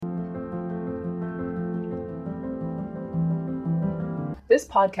This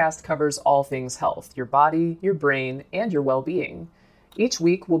podcast covers all things health, your body, your brain, and your well-being. Each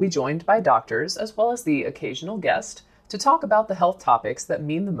week, we'll be joined by doctors, as well as the occasional guest, to talk about the health topics that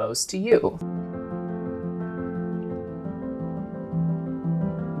mean the most to you.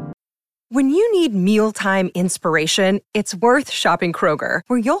 When you need mealtime inspiration, it's worth shopping Kroger,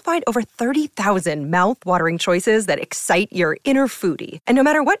 where you'll find over 30,000 mouth-watering choices that excite your inner foodie. And no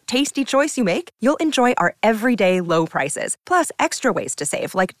matter what tasty choice you make, you'll enjoy our everyday low prices, plus extra ways to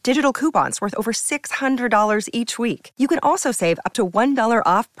save, like digital coupons worth over $600 each week. You can also save up to $1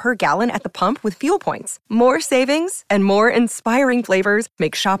 off per gallon at the pump with fuel points. More savings and more inspiring flavors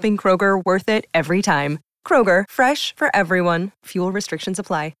make shopping Kroger worth it every time. Kroger, fresh for everyone. Fuel restrictions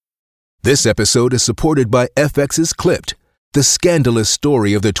apply. This episode is supported by FX's Clipped, the scandalous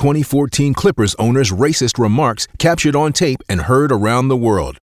story of the 2014 Clippers owner's racist remarks captured on tape and heard around the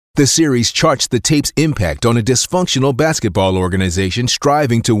world. The series charts the tape's impact on a dysfunctional basketball organization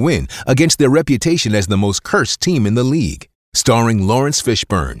striving to win against their reputation as the most cursed team in the league. Starring Lawrence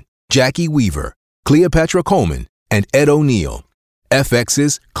Fishburne, Jackie Weaver, Cleopatra Coleman, and Ed O'Neill.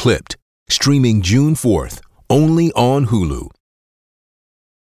 FX's Clipped, streaming June 4th, only on Hulu.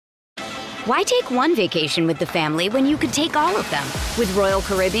 Why take one vacation with the family when you could take all of them? With Royal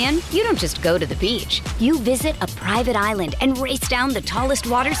Caribbean, you don't just go to the beach. You visit a private island and race down the tallest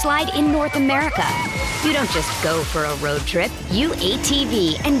water slide in North America. You don't just go for a road trip. You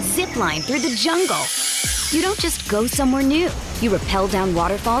ATV and zip line through the jungle. You don't just go somewhere new. You rappel down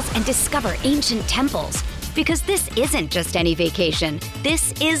waterfalls and discover ancient temples. Because this isn't just any vacation.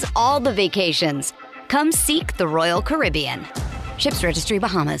 This is all the vacations. Come seek the Royal Caribbean. Ships Registry,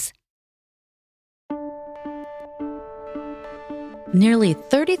 Bahamas. Nearly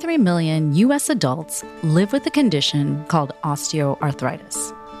 33 million U.S. adults live with a condition called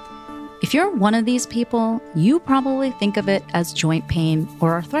osteoarthritis. If you're one of these people, you probably think of it as joint pain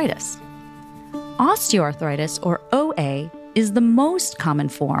or arthritis. Osteoarthritis, or OA, is the most common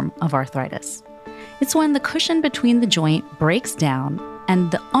form of arthritis. It's when the cushion between the joint breaks down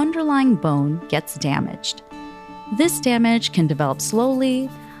and the underlying bone gets damaged. This damage can develop slowly,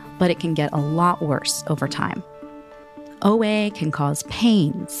 but it can get a lot worse over time. OA can cause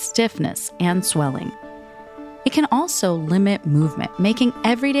pain, stiffness, and swelling. It can also limit movement, making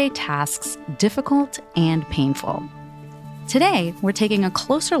everyday tasks difficult and painful. Today, we're taking a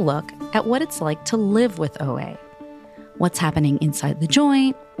closer look at what it's like to live with OA, what's happening inside the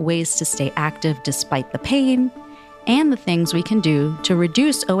joint, ways to stay active despite the pain, and the things we can do to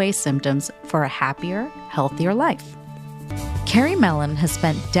reduce OA symptoms for a happier, healthier life. Carrie Mellon has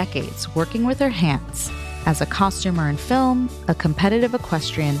spent decades working with her hands as a costumer in film, a competitive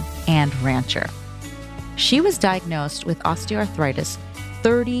equestrian, and rancher. She was diagnosed with osteoarthritis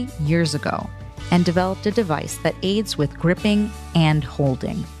 30 years ago and developed a device that aids with gripping and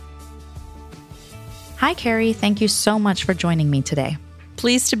holding. Hi, Carrie. Thank you so much for joining me today.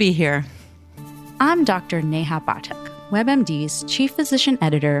 Pleased to be here. I'm Dr. Neha Pathak, WebMD's Chief Physician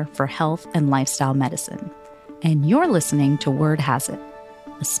Editor for Health and Lifestyle Medicine, and you're listening to Word Has It,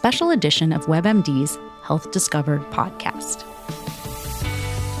 a special edition of WebMD's Health Discovered podcast.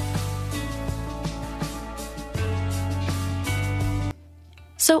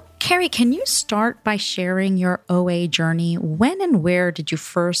 So, Carrie, can you start by sharing your OA journey? When and where did you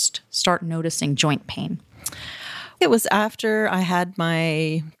first start noticing joint pain? It was after I had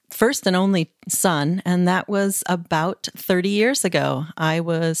my first and only son, and that was about 30 years ago. I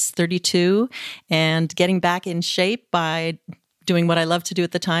was 32 and getting back in shape by doing what I loved to do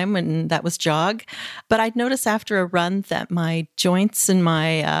at the time, and that was jog. But I'd notice after a run that my joints and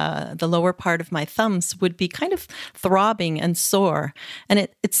the lower part of my thumbs would be kind of throbbing and sore. And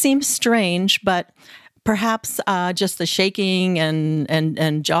it seems strange, but perhaps just the shaking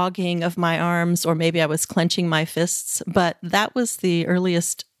and jogging of my arms, or maybe I was clenching my fists. But that was the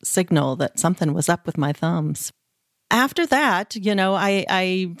earliest signal that something was up with my thumbs. After that,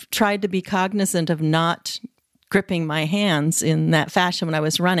 I tried to be cognizant of not gripping my hands in that fashion when I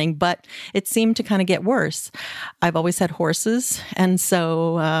was running, but it seemed to kind of get worse. I've always had horses, and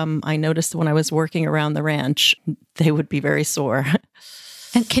so I noticed when I was working around the ranch, they would be very sore.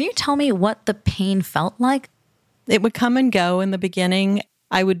 And can you tell me what the pain felt like? It would come and go in the beginning.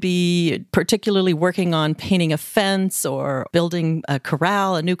 I would be particularly working on painting a fence or building a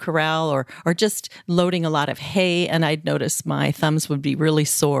new corral, or just loading a lot of hay. And I'd notice my thumbs would be really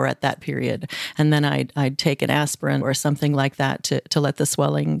sore at that period. And then I'd take an aspirin or something like that to let the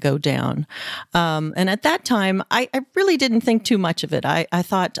swelling go down. And at that time, I really didn't think too much of it. I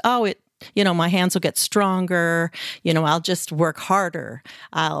thought, my hands will get stronger. I'll just work harder.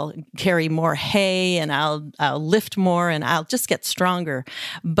 I'll carry more hay and I'll lift more and I'll just get stronger.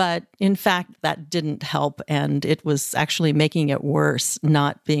 But in fact, that didn't help. And it was actually making it worse,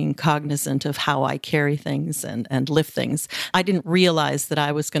 not being cognizant of how I carry things and lift things. I didn't realize that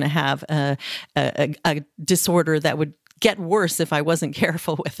I was going to have a disorder that would get worse if I wasn't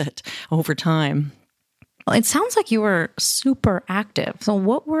careful with it over time. Well, it sounds like you were super active. So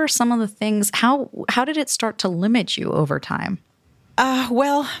what were some of the things, how did it start to limit you over time?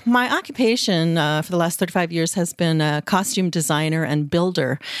 Well, my occupation for the last 35 years has been a costume designer and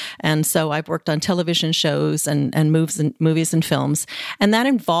builder. And so I've worked on television shows and movies and films. And that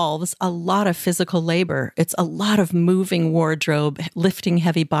involves a lot of physical labor. It's a lot of moving wardrobe, lifting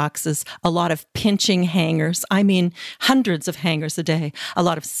heavy boxes, a lot of pinching hangers. I mean, hundreds of hangers a day, a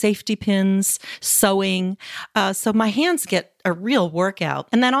lot of safety pins, sewing. So my hands get a real workout.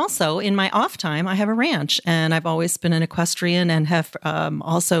 And then also in my off time, I have a ranch, and I've always been an equestrian and have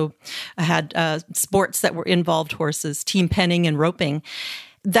also had sports that were involved horses, team penning and roping.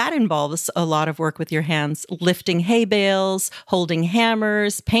 That involves a lot of work with your hands, lifting hay bales, holding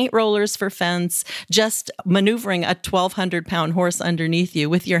hammers, paint rollers for fence, just maneuvering a 1,200-pound horse underneath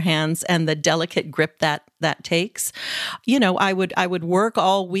you with your hands and the delicate grip that takes. I would work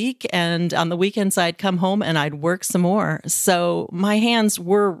all week, and on the weekends I'd come home and I'd work some more. So my hands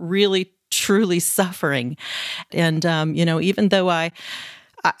were really, truly suffering. And, even though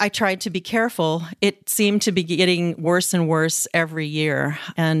I tried to be careful, it seemed to be getting worse and worse every year.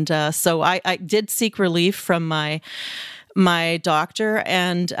 And so I did seek relief from my doctor,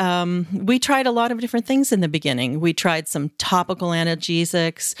 and we tried a lot of different things in the beginning. We tried some topical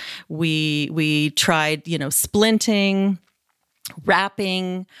analgesics. We tried, splinting,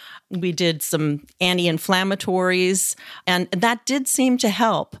 wrapping. We did some anti-inflammatories, and that did seem to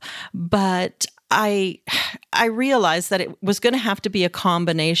help. But I realized that it was going to have to be a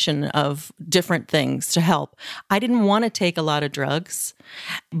combination of different things to help. I didn't want to take a lot of drugs,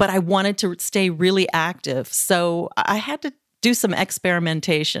 but I wanted to stay really active. So I had to do some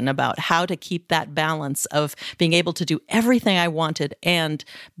experimentation about how to keep that balance of being able to do everything I wanted and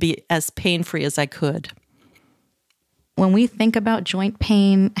be as pain-free as I could. When we think about joint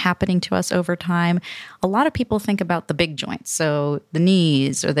pain happening to us over time, a lot of people think about the big joints, so the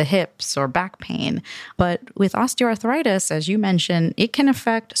knees or the hips or back pain. But with osteoarthritis, as you mentioned, it can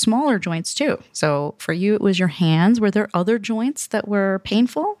affect smaller joints too. So for you, it was your hands. Were there other joints that were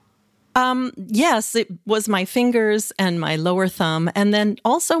painful? Yes, it was my fingers and my lower thumb, and then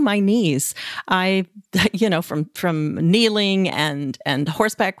also my knees. I, from kneeling and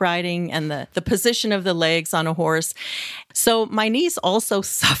horseback riding and the position of the legs on a horse. So my knees also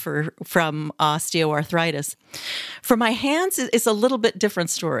suffer from osteoarthritis. For my hands, it's a little bit different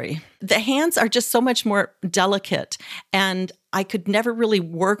story. The hands are just so much more delicate, and I could never really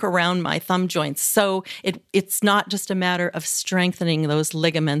work around my thumb joints. So it's not just a matter of strengthening those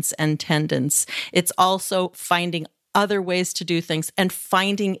ligaments and tendons. It's also finding other ways to do things and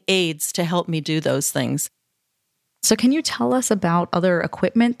finding aids to help me do those things. So can you tell us about other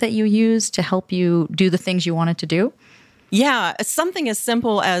equipment that you use to help you do the things you wanted to do? Yeah, something as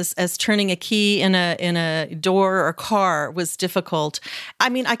simple as turning a key in a door or car was difficult. I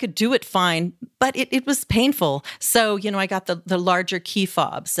mean, I could do it fine, but it was painful. So, I got the larger key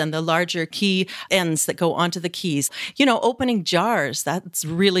fobs and the larger key ends that go onto the keys. Opening jars, that's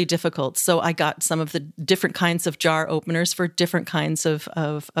really difficult. So I got some of the different kinds of jar openers for different kinds of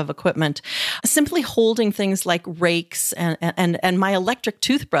equipment. Simply holding things like rakes and my electric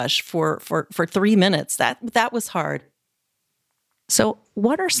toothbrush for 3 minutes, that was hard. So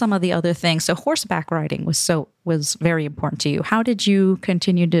what are some of the other things? So horseback riding was very important to you. How did you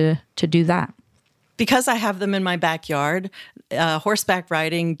continue to do that? Because I have them in my backyard, horseback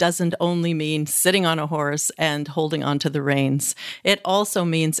riding doesn't only mean sitting on a horse and holding onto the reins. It also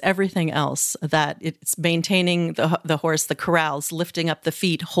means everything else, that it's maintaining the horse, the corrals, lifting up the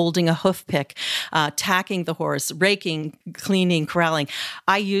feet, holding a hoof pick, tacking the horse, raking, cleaning, corralling.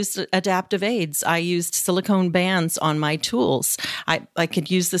 I used adaptive aids. I used silicone bands on my tools. I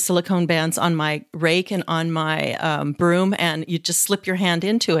could use the silicone bands on my rake and on my broom, and you just slip your hand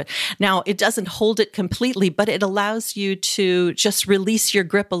into it. Now, it doesn't hold it completely, but it allows you to just release your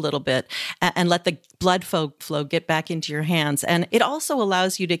grip a little bit and let the blood flow get back into your hands. And it also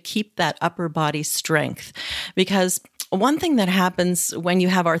allows you to keep that upper body strength, because one thing that happens when you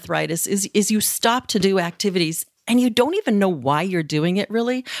have arthritis is you stop to do activities and you don't even know why you're doing it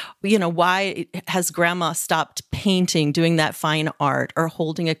really. Why has grandma stopped painting, doing that fine art, or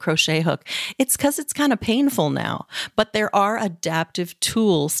holding a crochet hook? It's because it's kind of painful now. But there are adaptive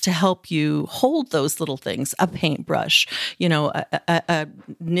tools to help you hold those little things, a paintbrush, a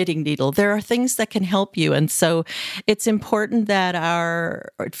knitting needle. There are things that can help you. And so it's important that our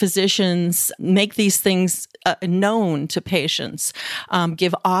physicians make these things known to patients,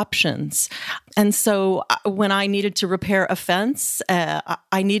 give options. And so when I needed to repair a fence,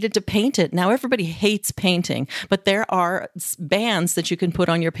 I needed to paint it. Now, everybody hates painting, but there are bands that you can put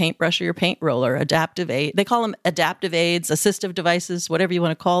on your paintbrush or your paint roller, adaptive aid. They call them adaptive aids, assistive devices, whatever you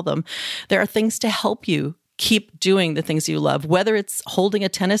want to call them. There are things to help you keep doing the things you love, whether it's holding a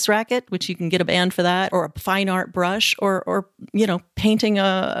tennis racket, which you can get a band for that, or a fine art brush, or painting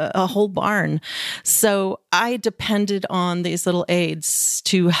a whole barn. So I depended on these little aids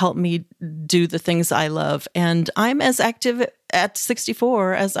to help me do the things I love. And I'm as active at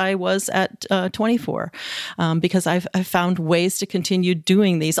 64 as I was at 24, because I've found ways to continue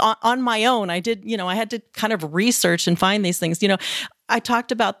doing these on my own. I had to kind of research and find these things. I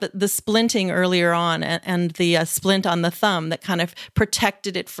talked about the splinting earlier on, and the splint on the thumb that kind of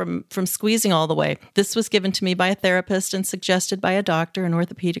protected it from squeezing all the way. This was given to me by a therapist and suggested by a doctor, an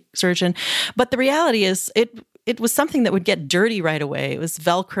orthopedic surgeon. But the reality is it was something that would get dirty right away. It was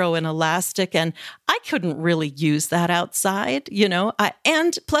Velcro and elastic, and I couldn't really use that outside,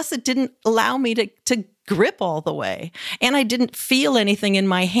 and plus it didn't allow me to grip all the way. And I didn't feel anything in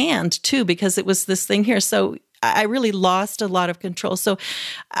my hand too, because it was this thing here. So I really lost a lot of control. So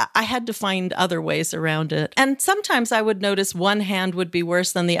I had to find other ways around it. And sometimes I would notice one hand would be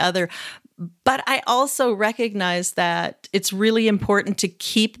worse than the other. But I also recognize that it's really important to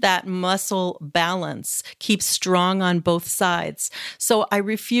keep that muscle balance, keep strong on both sides. So I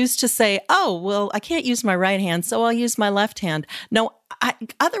refuse to say, oh, well, I can't use my right hand, so I'll use my left hand. No,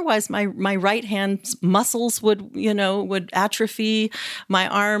 otherwise my right hand's muscles would atrophy. My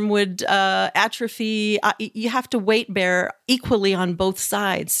arm would atrophy. You have to weight bear equally on both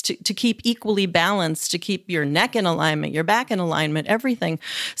sides to keep equally balanced, to keep your neck in alignment, your back in alignment, everything.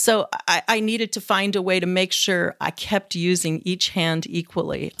 So I needed to find a way to make sure I kept using each hand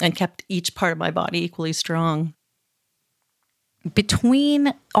equally and kept each part of my body equally strong.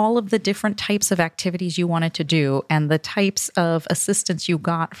 Between all of the different types of activities you wanted to do and the types of assistance you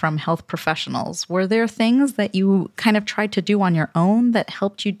got from health professionals, were there things that you kind of tried to do on your own that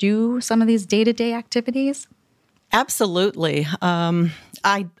helped you do some of these day-to-day activities? Absolutely.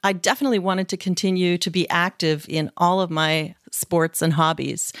 I definitely wanted to continue to be active in all of my sports and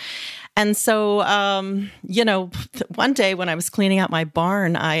hobbies. And so, one day when I was cleaning out my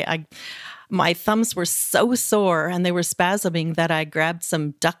barn, my thumbs were so sore and they were spasming that I grabbed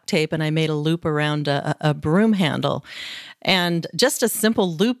some duct tape and I made a loop around a broom handle. And just a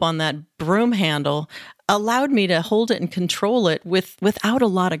simple loop on that broom handle allowed me to hold it and control it without a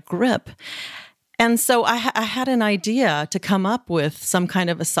lot of grip. And so I had an idea to come up with some kind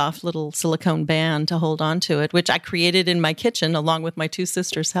of a soft little silicone band to hold on to it, which I created in my kitchen along with my two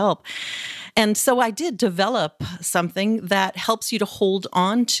sisters' help. And so I did develop something that helps you to hold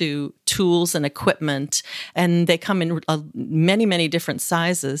on to tools and equipment. And they come in many, many different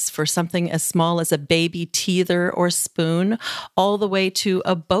sizes, for something as small as a baby teether or spoon, all the way to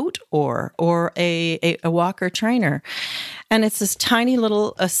a boat oar or a walker trainer. And it's this tiny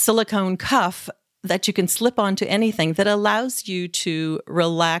little silicone cuff that you can slip onto anything that allows you to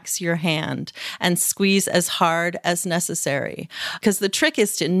relax your hand and squeeze as hard as necessary. Because the trick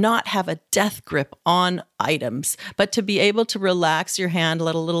is to not have a death grip on items, but to be able to relax your hand,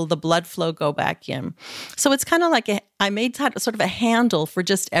 let the blood flow go back in. So it's kind of like I made sort of a handle for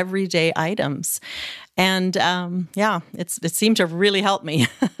just everyday items. And it seemed to really help me.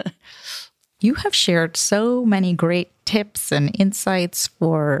 You have shared so many great tips and insights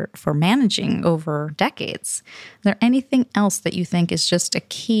for managing over decades. Is there anything else that you think is just a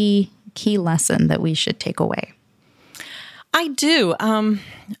key lesson that we should take away? I do.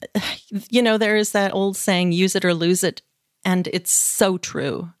 There is that old saying, use it or lose it. And it's so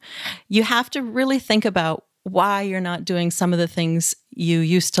true. You have to really think about why you're not doing some of the things you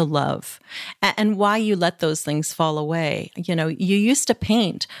used to love and why you let those things fall away. You used to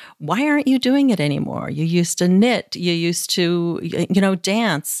paint. Why aren't you doing it anymore? You used to knit. You used to,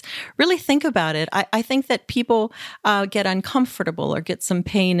 dance. Really think about it. I think that people get uncomfortable or get some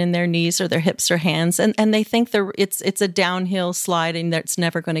pain in their knees or their hips or hands, and they think it's a downhill slide and that's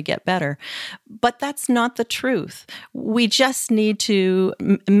never going to get better. But that's not the truth. We just need to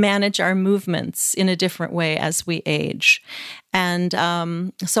manage our movements in a different way as we age. And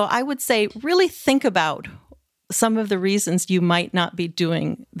so I would say, really think about some of the reasons you might not be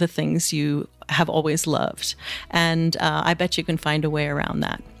doing the things you have always loved. And I bet you can find a way around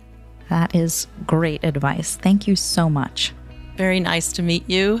that. That is great advice. Thank you so much. Very nice to meet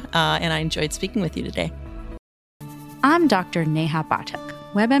you, and I enjoyed speaking with you today. I'm Dr. Neha Pathak,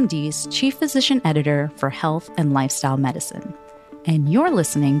 WebMD's Chief Physician Editor for Health and Lifestyle Medicine. And you're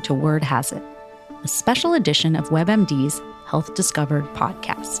listening to Word Has It, a special edition of WebMD's Health Discovered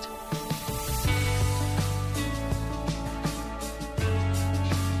podcast.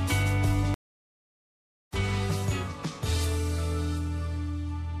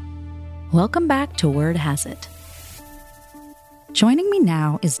 Welcome back to Word Has It. Joining me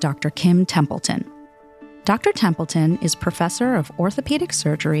now is Dr. Kim Templeton. Dr. Templeton is professor of orthopedic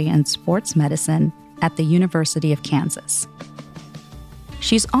surgery and sports medicine at the University of Kansas.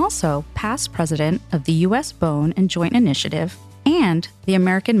 She's also past president of the U.S. Bone and Joint Initiative and the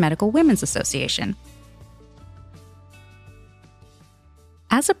American Medical Women's Association.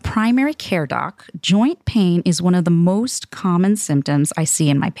 As a primary care doc, joint pain is one of the most common symptoms I see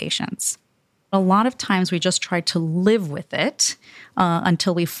in my patients. A lot of times we just try to live with it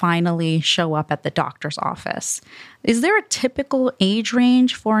until we finally show up at the doctor's office. Is there a typical age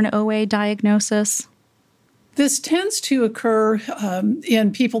range for an OA diagnosis? This tends to occur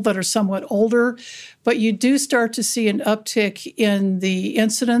in people that are somewhat older, but you do start to see an uptick in the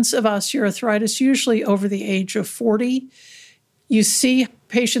incidence of osteoarthritis, usually over the age of 40. You see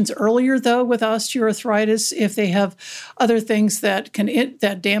patients earlier, though, with osteoarthritis if they have other things that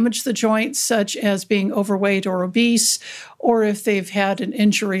damage the joint, such as being overweight or obese, or if they've had an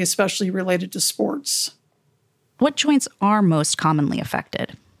injury, especially related to sports. What joints are most commonly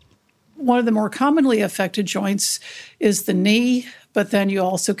affected? One of the more commonly affected joints is the knee, but then you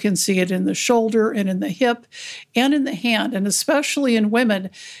also can see it in the shoulder and in the hip and in the hand. And especially in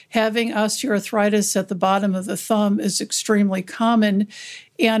women, having osteoarthritis at the bottom of the thumb is extremely common.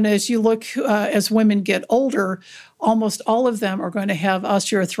 And as you look, as women get older, almost all of them are going to have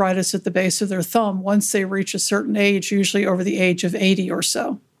osteoarthritis at the base of their thumb once they reach a certain age, usually over the age of 80 or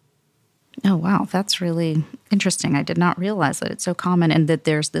so. Oh, wow. That's really interesting. I did not realize that it's so common and that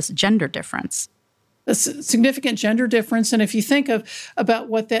there's this gender difference. A significant gender difference. And if you think about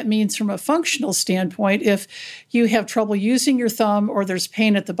what that means from a functional standpoint, if you have trouble using your thumb or there's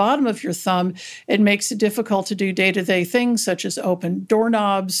pain at the bottom of your thumb, it makes it difficult to do day-to-day things such as open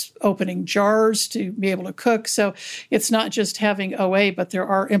doorknobs, opening jars to be able to cook. So it's not just having OA, but there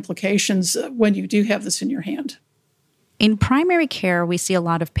are implications when you do have this in your hand. In primary care, we see a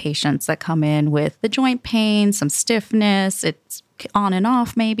lot of patients that come in with the joint pain, some stiffness, it's on and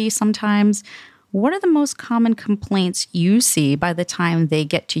off maybe sometimes. What are the most common complaints you see by the time they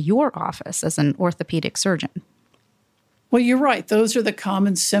get to your office as an orthopedic surgeon? Well, you're right. Those are the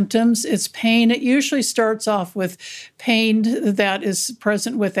common symptoms. It's pain. It usually starts off with pain that is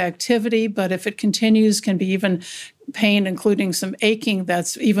present with activity, but if it continues, can be even pain, including some aching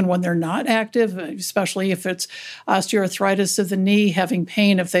that's even when they're not active, especially if it's osteoarthritis of the knee, having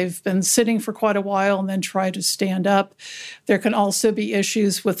pain if they've been sitting for quite a while and then try to stand up. There can also be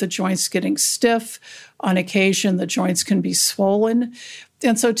issues with the joints getting stiff. On occasion, the joints can be swollen.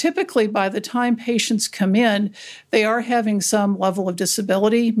 And so typically by the time patients come in, they are having some level of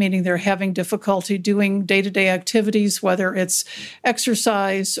disability, meaning they're having difficulty doing day-to-day activities, whether it's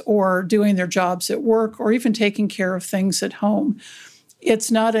exercise or doing their jobs at work or even taking care of things at home.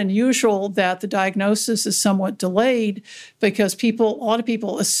 It's not unusual that the diagnosis is somewhat delayed because a lot of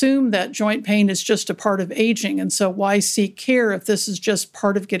people assume that joint pain is just a part of aging. And so why seek care if this is just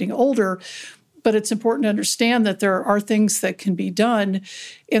part of getting older? But it's important to understand that there are things that can be done.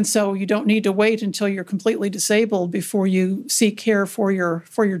 And so you don't need to wait until you're completely disabled before you seek care for your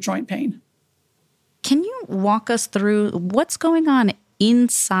joint pain. Can you walk us through what's going on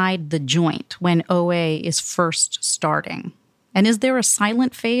inside the joint when OA is first starting? And is there a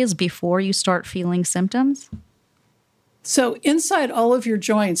silent phase before you start feeling symptoms? So inside all of your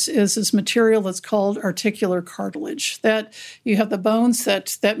joints is this material that's called articular cartilage, that you have the bones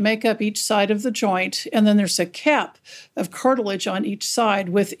that make up each side of the joint, and then there's a cap of cartilage on each side.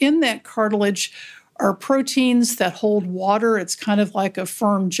 Within that cartilage are proteins that hold water. It's kind of like a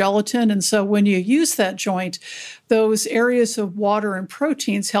firm gelatin. And so when you use that joint, those areas of water and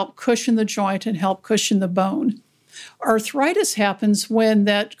proteins help cushion the joint and help cushion the bone. Arthritis happens when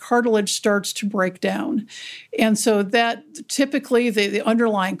that cartilage starts to break down. And so that typically the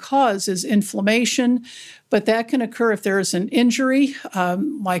underlying cause is inflammation, but that can occur if there is an injury,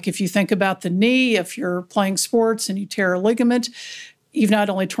 like if you think about the knee, if you're playing sports and you tear a ligament, you've not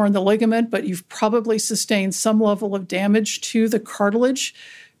only torn the ligament, but you've probably sustained some level of damage to the cartilage.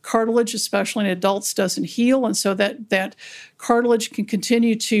 cartilage, especially in adults, doesn't heal, and so that cartilage can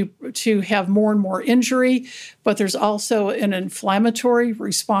continue to have more and more injury, but there's also an inflammatory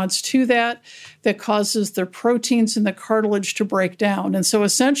response to that causes the proteins in the cartilage to break down. And so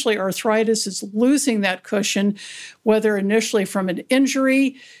essentially arthritis is losing that cushion, whether initially from an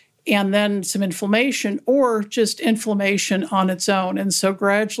injury and then some inflammation or just inflammation on its own. And so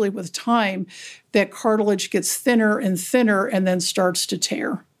gradually with time, that cartilage gets thinner and thinner and then starts to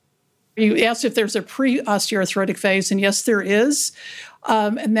tear. You asked if there's a pre-osteoarthritic phase, and yes, there is.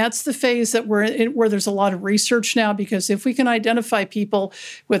 And that's the phase that we're in, where there's a lot of research now, because if we can identify people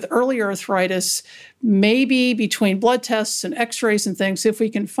with early arthritis, maybe between blood tests and x-rays and things, if we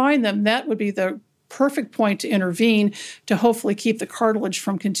can find them, that would be the perfect point to intervene to hopefully keep the cartilage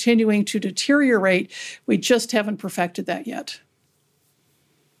from continuing to deteriorate. We just haven't perfected that yet.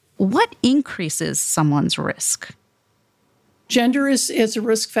 What increases someone's risk? Gender is a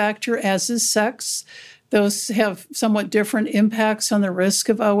risk factor, as is sex. Those have somewhat different impacts on the risk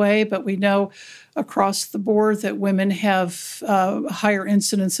of OA, but we know across the board that women have a higher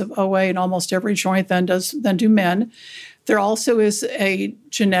incidence of OA in almost every joint than do men. There also is a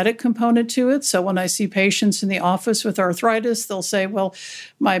genetic component to it. So when I see patients in the office with arthritis, they'll say, well,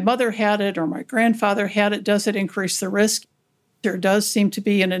 my mother had it or my grandfather had it. Does it increase the risk? There does seem to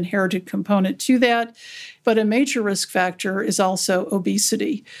be an inherited component to that, but a major risk factor is also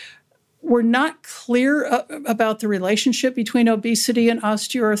obesity. We're not clear about the relationship between obesity and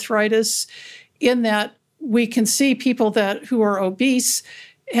osteoarthritis, in that we can see people who are obese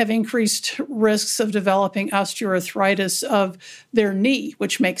have increased risks of developing osteoarthritis of their knee,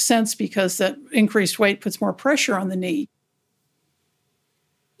 which makes sense because that increased weight puts more pressure on the knee.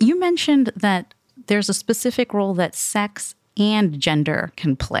 You mentioned that there's a specific role that sex and gender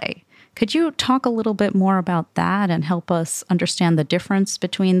can play. Could you talk a little bit more about that and help us understand the difference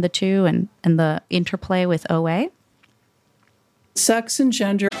between the two and the interplay with OA? Sex and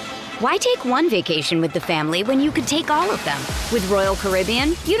gender. Why take one vacation with the family when you could take all of them? With Royal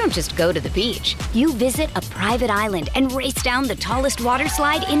Caribbean, you don't just go to the beach. You visit a private island and race down the tallest water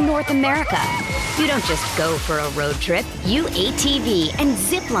slide in North America. You don't just go for a road trip. You ATV and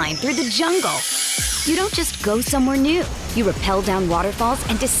zip line through the jungle. You don't just go somewhere new. You rappel down waterfalls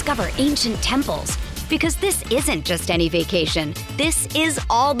and discover ancient temples. Because this isn't just any vacation. This is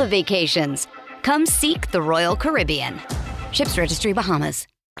all the vacations. Come seek the Royal Caribbean. Ships Registry, Bahamas.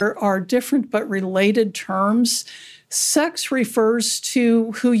 There are different but related terms. Sex refers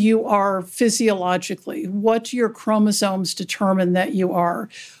to who you are physiologically, what your chromosomes determine that you are.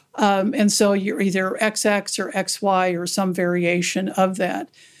 And so you're either XX or XY or some variation of that.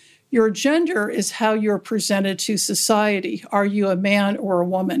 Your gender is how you're presented to society. Are you a man or a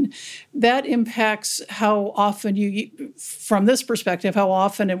woman? That impacts how often from this perspective, how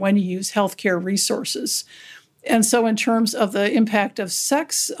often and when you use healthcare resources. And so in terms of the impact of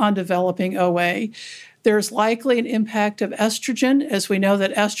sex on developing OA, there's likely an impact of estrogen, as we know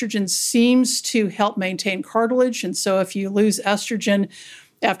that estrogen seems to help maintain cartilage. And so if you lose estrogen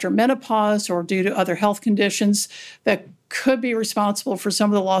after menopause or due to other health conditions, that could be responsible for some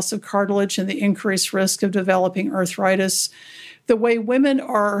of the loss of cartilage and the increased risk of developing arthritis. The way women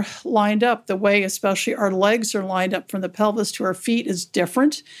are lined up, the way especially our legs are lined up from the pelvis to our feet is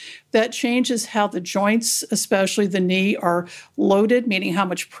different. That changes how the joints, especially the knee, are loaded, meaning how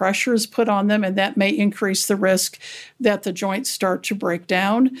much pressure is put on them, and that may increase the risk that the joints start to break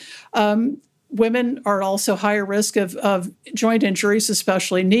down. Women are also higher risk of joint injuries,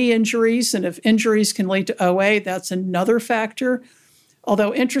 especially knee injuries, and if injuries can lead to OA, that's another factor.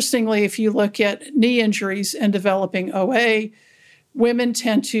 Although interestingly, if you look at knee injuries and developing OA, women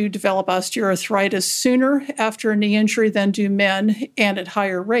tend to develop osteoarthritis sooner after a knee injury than do men, and at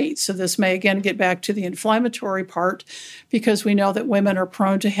higher rates. So this may again get back to the inflammatory part, because we know that women are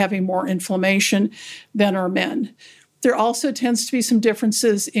prone to having more inflammation than are men. There also tends to be some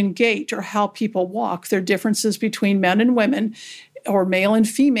differences in gait or how people walk. There are differences between men and women, or male and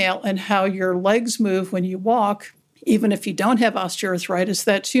female, and how your legs move when you walk. Even if you don't have osteoarthritis,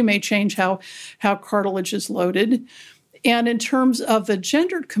 that too may change how cartilage is loaded. And in terms of the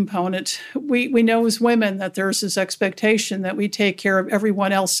gendered component, we know as women that there's this expectation that we take care of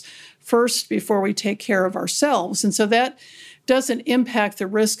everyone else first before we take care of ourselves. And so that doesn't impact the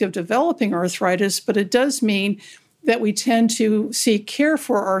risk of developing arthritis, but it does mean that we tend to seek care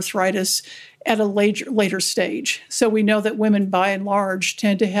for arthritis at a later stage. So we know that women, by and large,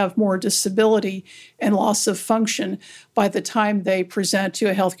 tend to have more disability and loss of function by the time they present to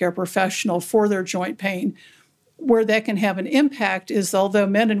a healthcare professional for their joint pain. Where that can have an impact is, although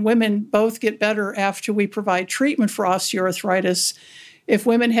men and women both get better after we provide treatment for osteoarthritis, If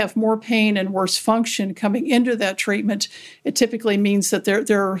women have more pain and worse function coming into that treatment, it typically means that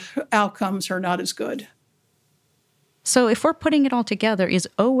their outcomes are not as good. So if we're putting it all together, is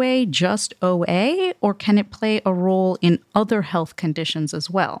OA just OA, or can it play a role in other health conditions as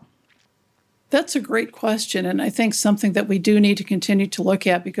well? That's a great question, and I think something that we do need to continue to look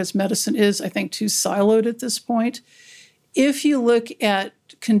at because medicine is, I think, too siloed at this point. If you look at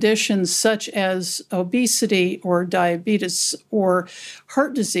conditions such as obesity or diabetes or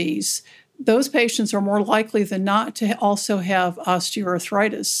heart disease, those patients are more likely than not to also have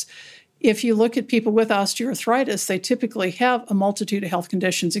osteoarthritis. If you look at people with osteoarthritis, they typically have a multitude of health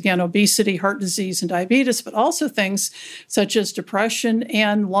conditions. Again, obesity, heart disease, and diabetes, but also things such as depression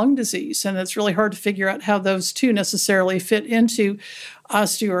and lung disease. And it's really hard to figure out how those two necessarily fit into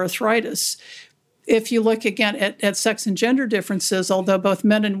osteoarthritis. If you look again at sex and gender differences, although both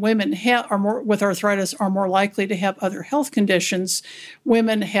men and women with arthritis are more likely to have other health conditions,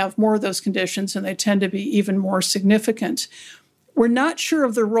 women have more of those conditions and they tend to be even more significant. We're not sure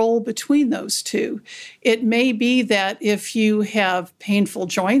of the role between those two. It may be that if you have painful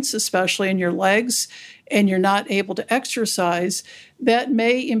joints, especially in your legs, and you're not able to exercise, that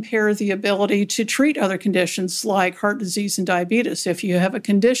may impair the ability to treat other conditions like heart disease and diabetes. If you have a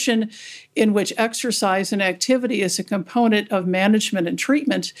condition in which exercise and activity is a component of management and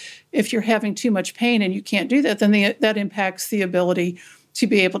treatment, if you're having too much pain and you can't do that, then that impacts the ability to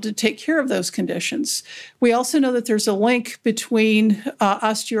be able to take care of those conditions. We also know that there's a link between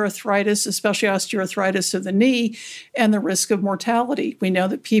osteoarthritis, especially osteoarthritis of the knee, and the risk of mortality. We know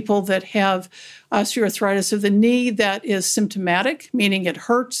that people that have osteoarthritis of the knee that is symptomatic, meaning it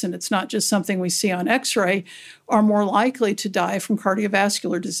hurts and it's not just something we see on x-ray, are more likely to die from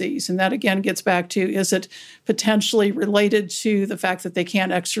cardiovascular disease. And that again gets back to, is it potentially related to the fact that they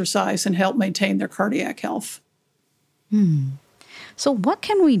can't exercise and help maintain their cardiac health? So what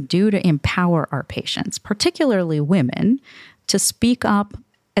can we do to empower our patients, particularly women, to speak up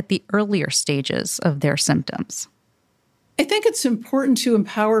at the earlier stages of their symptoms? I think it's important to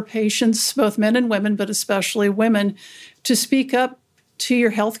empower patients, both men and women, but especially women, to speak up to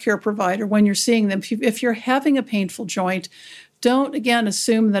your healthcare provider when you're seeing them. If you're having a painful joint, don't, again,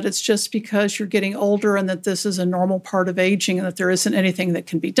 assume that it's just because you're getting older and that this is a normal part of aging and that there isn't anything that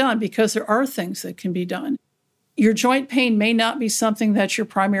can be done, because there are things that can be done. Your joint pain may not be something that your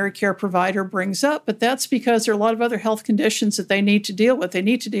primary care provider brings up, but that's because there are a lot of other health conditions that they need to deal with. They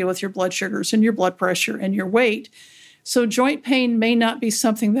need to deal with your blood sugars and your blood pressure and your weight. So joint pain may not be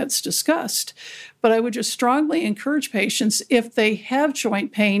something that's discussed, but I would just strongly encourage patients, if they have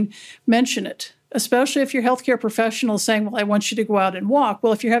joint pain, mention it, especially if your healthcare professional is saying, well, I want you to go out and walk.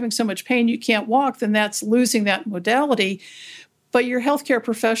 Well, if you're having so much pain you can't walk, then that's losing that modality. But your healthcare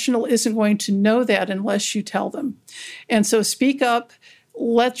professional isn't going to know that unless you tell them. And so speak up,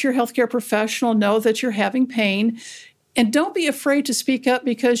 let your healthcare professional know that you're having pain, and don't be afraid to speak up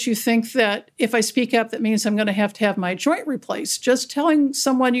because you think that if I speak up, that means I'm going to have my joint replaced. Just telling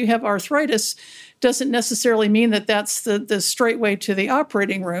someone you have arthritis doesn't necessarily mean that that's the straight way to the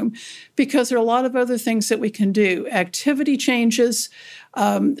operating room, because there are a lot of other things that we can do. Activity changes,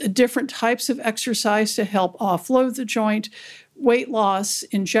 different types of exercise to help offload the joint, weight loss,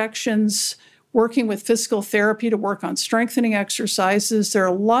 injections, working with physical therapy to work on strengthening exercises. There are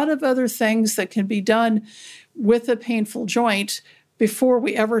a lot of other things that can be done with a painful joint before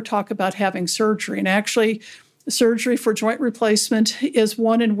we ever talk about having surgery. And actually, surgery for joint replacement is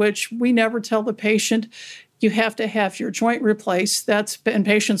one in which we never tell the patient, you have to have your joint replaced. And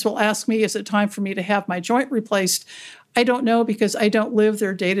patients will ask me, is it time for me to have my joint replaced? I don't know, because I don't live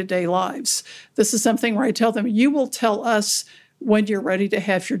their day-to-day lives. This is something where I tell them, you will tell us when you're ready to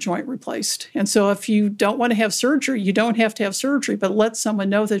have your joint replaced. And so if you don't want to have surgery, you don't have to have surgery, but let someone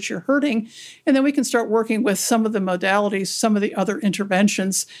know that you're hurting. And then we can start working with some of the modalities, some of the other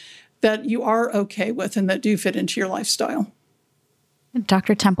interventions that you are okay with and that do fit into your lifestyle.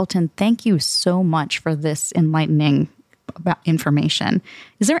 Dr. Templeton, thank you so much for this enlightening information.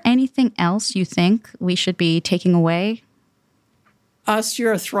 Is there anything else you think we should be taking away?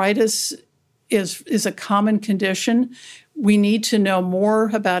 Osteoarthritis is a common condition. We need to know more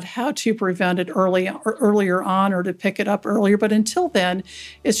about how to prevent it earlier on or to pick it up earlier. But until then,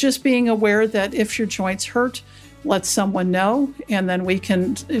 it's just being aware that if your joints hurt, let someone know, and then we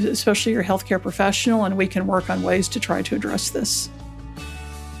can, especially your healthcare professional, and we can work on ways to try to address this.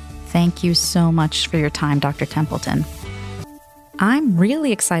 Thank you so much for your time, Dr. Templeton. I'm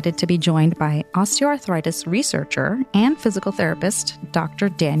really excited to be joined by osteoarthritis researcher and physical therapist, Dr.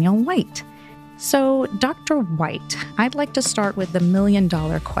 Daniel White. So, Dr. White, I'd like to start with the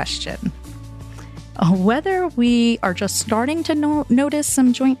million-dollar question. Whether we are just starting to notice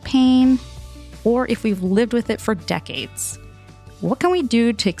some joint pain, or if we've lived with it for decades, what can we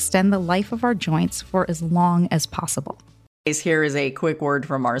do to extend the life of our joints for as long as possible? Here is a quick word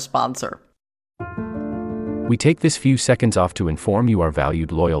from our sponsor. We take this few seconds off to inform you, our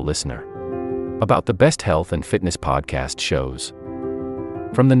valued loyal listener, about the best health and fitness podcast shows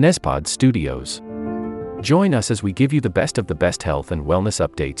from the Nespod Studios. Join us as we give you the best of the best health and wellness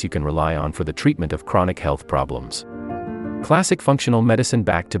updates you can rely on for the treatment of chronic health problems. Classic functional medicine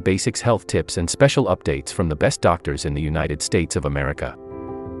back to basics health tips and special updates from the best doctors in the United States of America.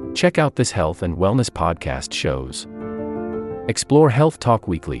 Check out this health and wellness podcast shows. Explore Health Talk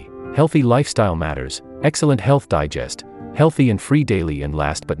Weekly, Healthy Lifestyle Matters, Excellent Health Digest, Healthy and Free Daily, and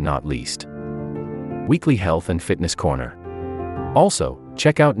last but not least, Weekly Health and Fitness Corner. Also,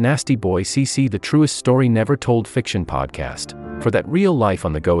 check out Nasty Boy CC, the truest story never told fiction podcast, for that real life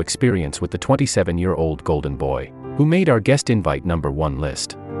on the go experience with the 27-year-old golden boy, who made our guest invite #1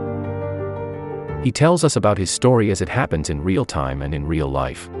 list. He tells us about his story as it happens in real time and in real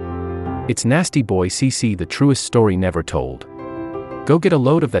life. It's Nasty Boy CC, the truest story never told. Go get a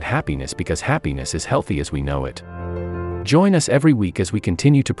load of that happiness, because happiness is healthy as we know it. Join us every week as we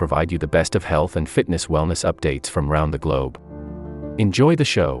continue to provide you the best of health and fitness wellness updates from around the globe. Enjoy the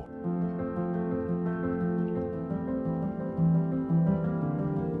show.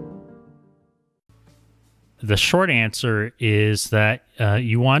 The short answer is that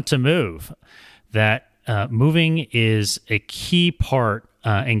you want to move. That moving is a key part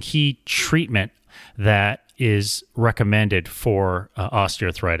and key treatment that is recommended for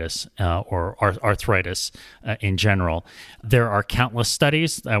osteoarthritis or arthritis in general. There are countless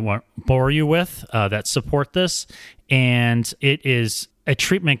studies I won't bore you with that support this, and it is a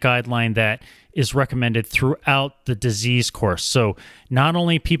treatment guideline that is recommended throughout the disease course. So not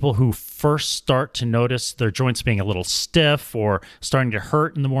only people who first start to notice their joints being a little stiff or starting to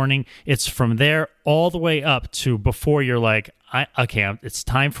hurt in the morning, it's from there all the way up to before you're like, it's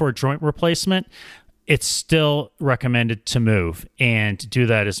time for a joint replacement. It's still recommended to move and do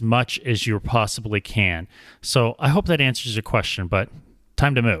that as much as you possibly can. So I hope that answers your question, but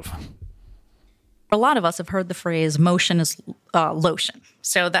time to move. A lot of us have heard the phrase motion is lotion.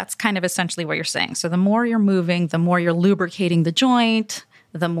 So that's kind of essentially what you're saying. So the more you're moving, the more you're lubricating the joint,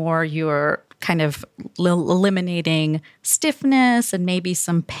 the more you're kind of eliminating stiffness and maybe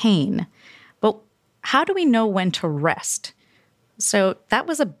some pain. But how do we know when to rest? So that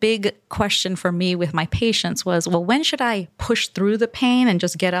was a big question for me with my patients was, well, when should I push through the pain and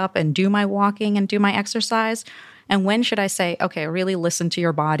just get up and do my walking and do my exercise? And when should I say, okay, really listen to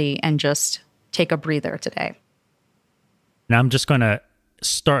your body and just take a breather today? And I'm just going to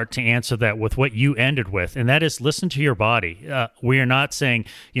start to answer that with what you ended with, and that is listen to your body. We are not saying,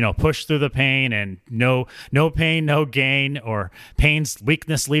 push through the pain and no pain, no gain, or pain's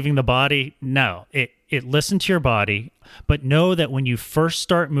weakness leaving the body. No, it listen to your body, but know that when you first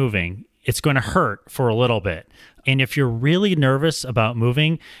start moving, it's going to hurt for a little bit. And if you're really nervous about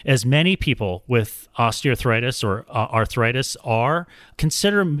moving, as many people with osteoarthritis or arthritis are,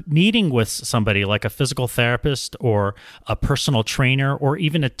 consider meeting with somebody like a physical therapist or a personal trainer, or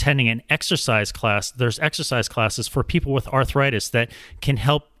even attending an exercise class. There's exercise classes for people with arthritis that can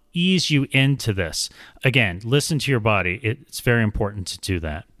help ease you into this. Again, listen to your body. It's very important to do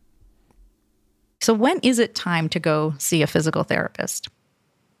that. So when is it time to go see a physical therapist?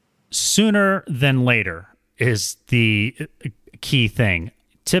 Sooner than later is the key thing.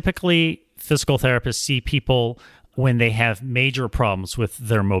 Typically, physical therapists see people when they have major problems with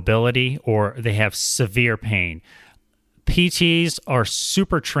their mobility or they have severe pain. PTs are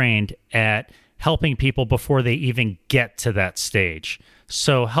super trained at helping people before they even get to that stage.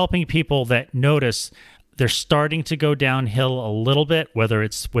 So helping people that notice they're starting to go downhill a little bit, whether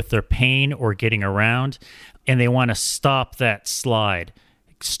it's with their pain or getting around, and they want to stop that slide.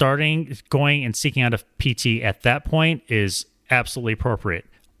 Going and seeking out a PT at that point is absolutely appropriate.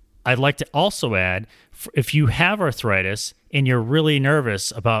 I'd like to also add, if you have arthritis and you're really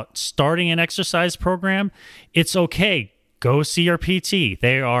nervous about starting an exercise program, it's okay. Go see your PT.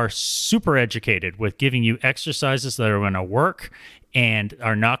 They are super educated with giving you exercises that are going to work and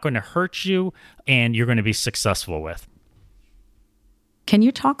are not going to hurt you and you're going to be successful with. Can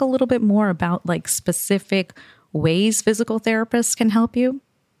you talk a little bit more about specific ways physical therapists can help you?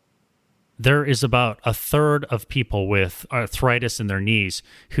 There is about a third of people with arthritis in their knees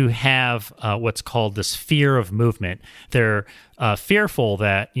who have what's called this fear of movement. They're fearful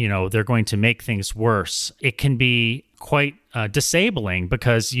that, they're going to make things worse. It can be quite disabling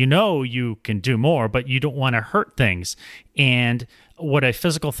because you can do more, but you don't want to hurt things. And what a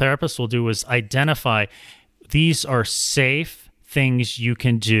physical therapist will do is identify these are safe things you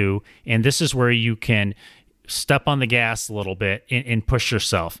can do, and this is where you can step on the gas a little bit and push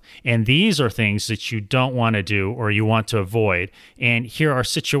yourself. And these are things that you don't want to do or you want to avoid. And here are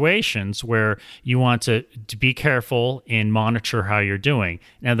situations where you want to be careful and monitor how you're doing.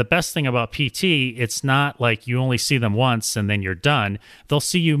 Now, the best thing about PT, it's not like you only see them once and then you're done. They'll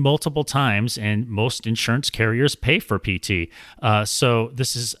see you multiple times, and most insurance carriers pay for PT. So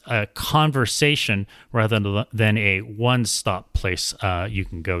this is a conversation rather than a one-stop place you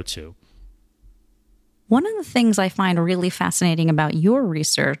can go to. One of the things I find really fascinating about your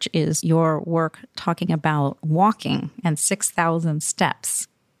research is your work talking about walking and 6,000 steps.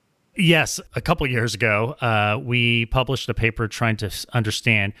 Yes, a couple years ago, we published a paper trying to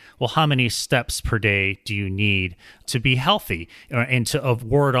understand, well, how many steps per day do you need to be healthy and to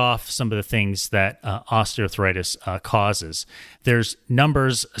ward off some of the things that osteoarthritis causes. There's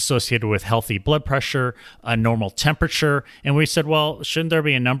numbers associated with healthy blood pressure, a normal temperature, and we said, well, shouldn't there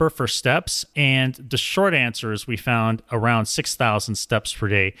be a number for steps? And the short answer is we found around 6,000 steps per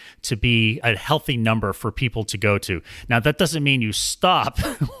day to be a healthy number for people to go to. Now, that doesn't mean you stop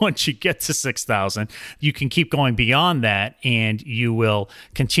once you get to 6,000. You can keep going beyond that, and you will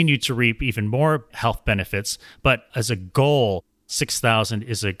continue to reap even more health benefits. But as a goal, 6,000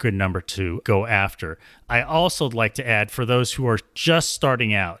 is a good number to go after. I also like to add, for those who are just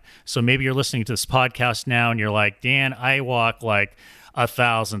starting out, so maybe you're listening to this podcast now and you're like, Dan, I walk like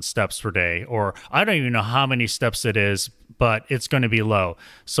 1,000 steps per day, or I don't even know how many steps it is, but it's going to be low.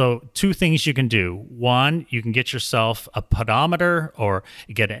 So 2 things you can do. 1, you can get yourself a pedometer or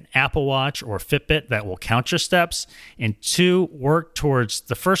get an Apple Watch or Fitbit that will count your steps. And 2, work towards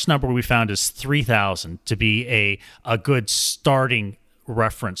the first number we found is 3,000 to be a good starting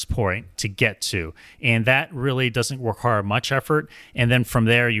reference point to get to, and that really doesn't require much effort. And then from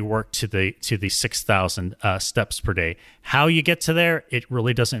there, you work to the 6,000 steps per day. How you get to there, it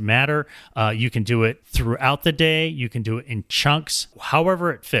really doesn't matter. You can do it throughout the day. You can do it in chunks,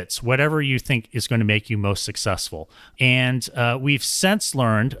 however it fits, whatever you think is going to make you most successful. And we've since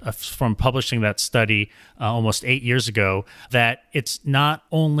learned from publishing that study almost 8 years ago that it's not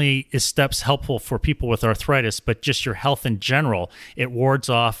only is steps helpful for people with arthritis, but just your health in general. It wards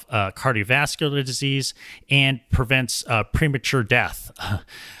off cardiovascular disease and prevents premature death.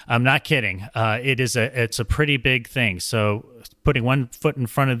 I'm not kidding. It's a pretty big thing. So putting one foot in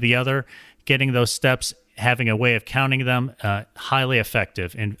front of the other, getting those steps, having a way of counting them, highly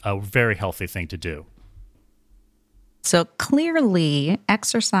effective and a very healthy thing to do. So clearly,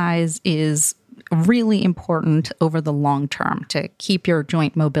 exercise is really important over the long term to keep your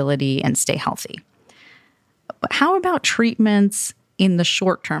joint mobility and stay healthy. But how about treatments in the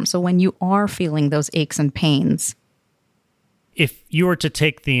short term? So when you are feeling those aches and pains? If you were to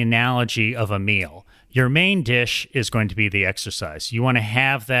take the analogy of a meal, your main dish is going to be the exercise. You want to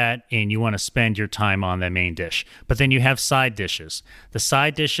have that and you want to spend your time on that main dish. But then you have side dishes. The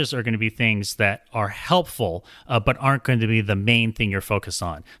side dishes are going to be things that are helpful, but aren't going to be the main thing you're focused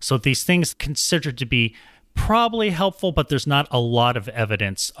on. So these things considered to be probably helpful, but there's not a lot of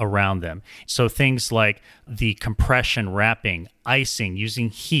evidence around them. So things like the compression, wrapping, icing, using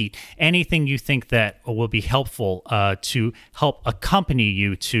heat, anything you think that will be helpful to help accompany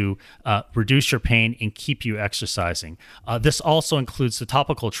you to reduce your pain and keep you exercising. This also includes the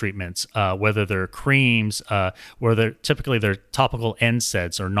topical treatments, whether they're creams, whether typically they're topical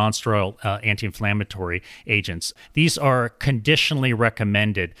NSAIDs or non-steroidal anti-inflammatory agents. These are conditionally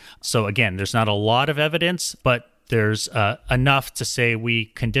recommended. So again, there's not a lot of evidence, but there's enough to say we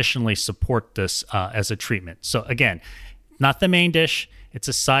conditionally support this as a treatment. So again, not the main dish, it's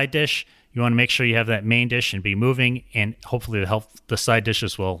a side dish. You want to make sure you have that main dish and be moving, and hopefully the side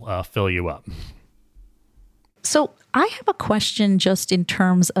dishes will fill you up. So I have a question just in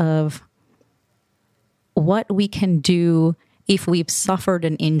terms of what we can do if we've suffered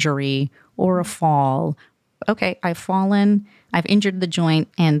an injury or a fall. Okay, I've fallen, I've injured the joint,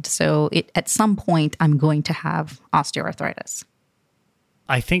 and so at some point I'm going to have osteoarthritis.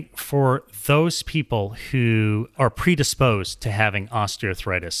 I think for those people who are predisposed to having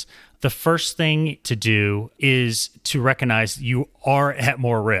osteoarthritis, the first thing to do is to recognize you are at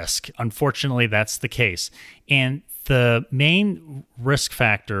more risk. Unfortunately, that's the case. And the main risk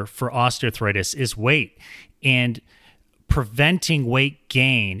factor for osteoarthritis is weight. And preventing weight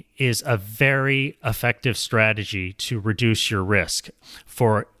gain is a very effective strategy to reduce your risk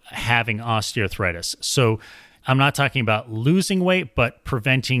for having osteoarthritis. So I'm not talking about losing weight, but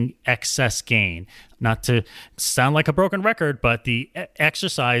preventing excess gain. not to sound like a broken record, but the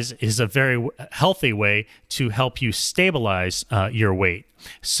exercise is a very healthy way to help you stabilize your weight.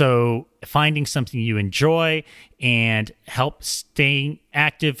 So finding something you enjoy and help staying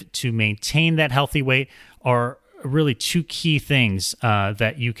active to maintain that healthy weight are really two key things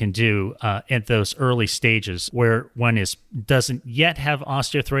that you can do at those early stages where one doesn't yet have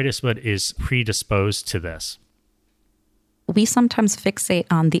osteoarthritis but is predisposed to this. We sometimes fixate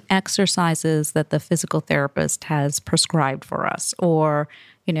on the exercises that the physical therapist has prescribed for us, or,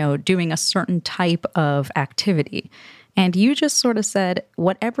 doing a certain type of activity. And you just sort of said,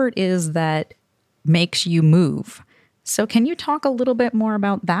 whatever it is that makes you move. So can you talk a little bit more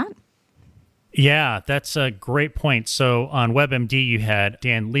about that? Yeah, that's a great point. So on WebMD, you had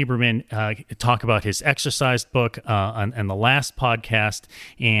Dan Lieberman talk about his exercise book on the last podcast.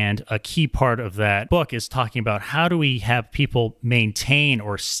 And a key part of that book is talking about how do we have people maintain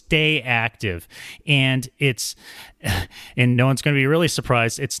or stay active. And no one's going to be really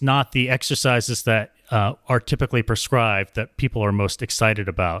surprised, it's not the exercises that are typically prescribed that people are most excited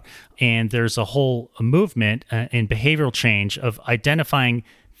about. And there's a whole movement in behavioral change of identifying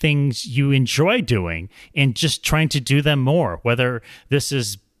things you enjoy doing and just trying to do them more, whether this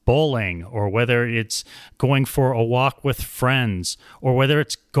is bowling or whether it's going for a walk with friends or whether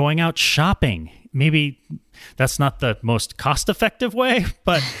it's going out shopping. Maybe that's not the most cost-effective way,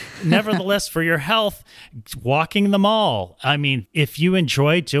 but nevertheless, for your health, walking the mall. I mean, if you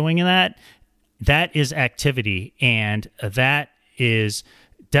enjoy doing that, that is activity, and that is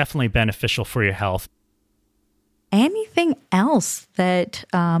definitely beneficial for your health. Anything else that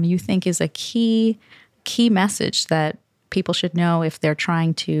you think is a key message that people should know if they're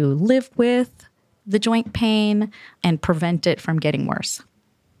trying to live with the joint pain and prevent it from getting worse?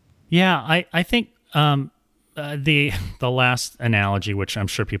 Yeah, I think the last analogy, which I'm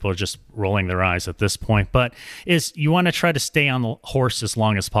sure people are just rolling their eyes at this point, but is you want to try to stay on the horse as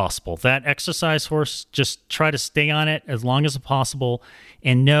long as possible. That exercise horse, just try to stay on it as long as possible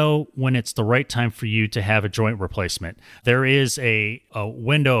and know when it's the right time for you to have a joint replacement. There is a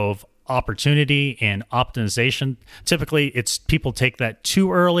window of opportunity and optimization. Typically, it's people take that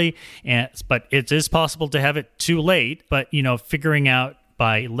too early, but it is possible to have it too late. But figuring out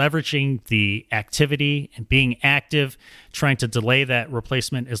by leveraging the activity and being active, trying to delay that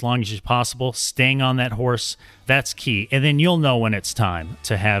replacement as long as possible, staying on that horse, that's key. And then you'll know when it's time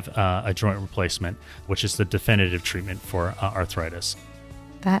to have a joint replacement, which is the definitive treatment for arthritis.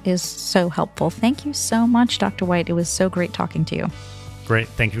 That is so helpful. Thank you so much, Dr. White. It was so great talking to you. Great.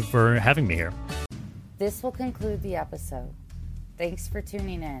 Thank you for having me here. This will conclude the episode. Thanks for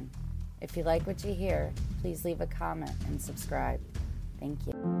tuning in. If you like what you hear, please leave a comment and subscribe. Thank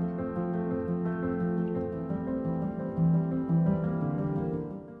you.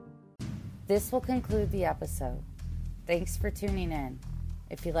 This will conclude the episode. Thanks for tuning in.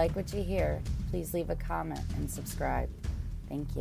 If you like what you hear, please leave a comment and subscribe. Thank you.